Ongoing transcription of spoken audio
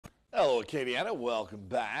Hello, Acadiana. Welcome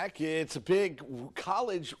back. It's a big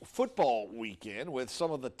college football weekend with some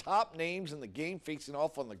of the top names in the game facing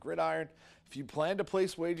off on the gridiron. If you plan to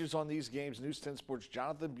place wagers on these games, News 10 Sports'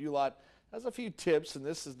 Jonathan Bulott has a few tips in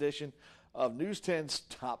this edition of News 10's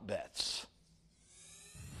Top Bets.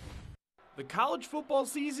 The college football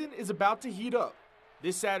season is about to heat up.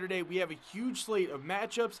 This Saturday, we have a huge slate of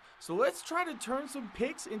matchups, so let's try to turn some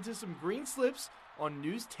picks into some green slips on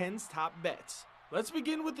News 10's Top Bets. Let's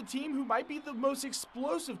begin with the team who might be the most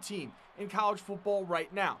explosive team in college football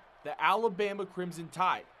right now, the Alabama Crimson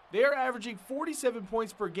Tide. They are averaging 47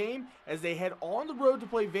 points per game as they head on the road to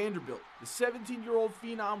play Vanderbilt. The 17-year-old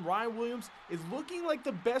phenom Ryan Williams is looking like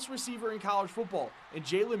the best receiver in college football, and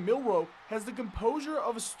Jalen Milroe has the composure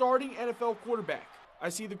of a starting NFL quarterback. I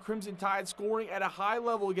see the Crimson Tide scoring at a high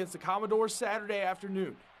level against the Commodores Saturday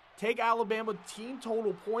afternoon. Take Alabama team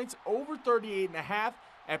total points over 38.5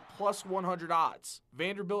 at plus 100 odds.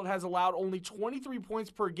 Vanderbilt has allowed only 23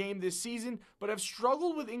 points per game this season, but have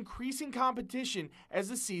struggled with increasing competition as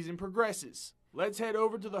the season progresses. Let's head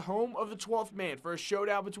over to the home of the 12th man for a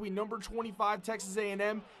showdown between number 25 Texas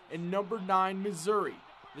A&M and number 9 Missouri.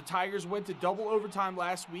 The Tigers went to double overtime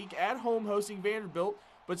last week at home hosting Vanderbilt,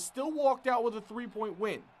 but still walked out with a 3-point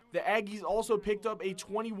win. The Aggies also picked up a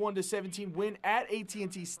 21-17 win at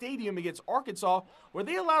AT&T Stadium against Arkansas, where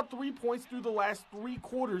they allowed 3 points through the last 3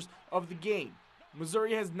 quarters of the game.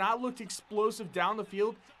 Missouri has not looked explosive down the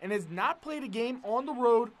field and has not played a game on the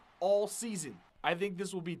road all season. I think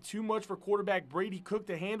this will be too much for quarterback Brady Cook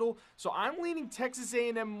to handle, so I'm leaning Texas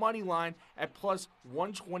A&M money line at plus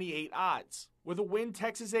 128 odds. With a win,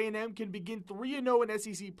 Texas A&M can begin 3-0 in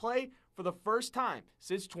SEC play for the first time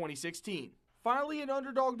since 2016. Finally, an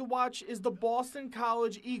underdog to watch is the Boston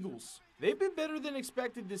College Eagles. They've been better than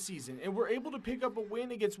expected this season and were able to pick up a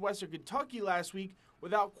win against Western Kentucky last week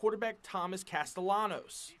without quarterback Thomas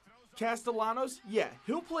Castellanos. Castellanos, yeah,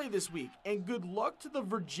 he'll play this week, and good luck to the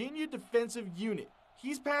Virginia defensive unit.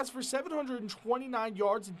 He's passed for 729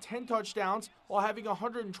 yards and 10 touchdowns while having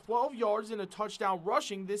 112 yards and a touchdown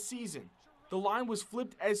rushing this season. The line was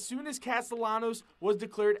flipped as soon as Castellanos was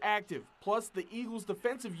declared active, plus the Eagles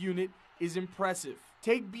defensive unit is impressive.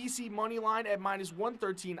 Take BC moneyline at minus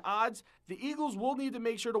 113 odds. The Eagles will need to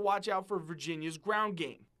make sure to watch out for Virginia's ground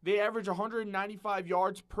game. They average 195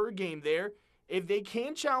 yards per game there. If they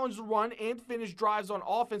can challenge the run and finish drives on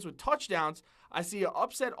offense with touchdowns, I see an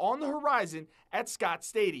upset on the horizon at Scott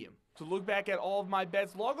Stadium. To look back at all of my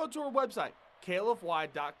bets, log on to our website,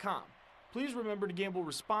 KLFY.com. Please remember to gamble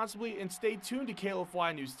responsibly and stay tuned to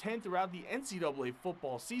KLFY News 10 throughout the NCAA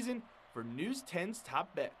football season for News 10's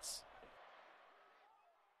Top Bets.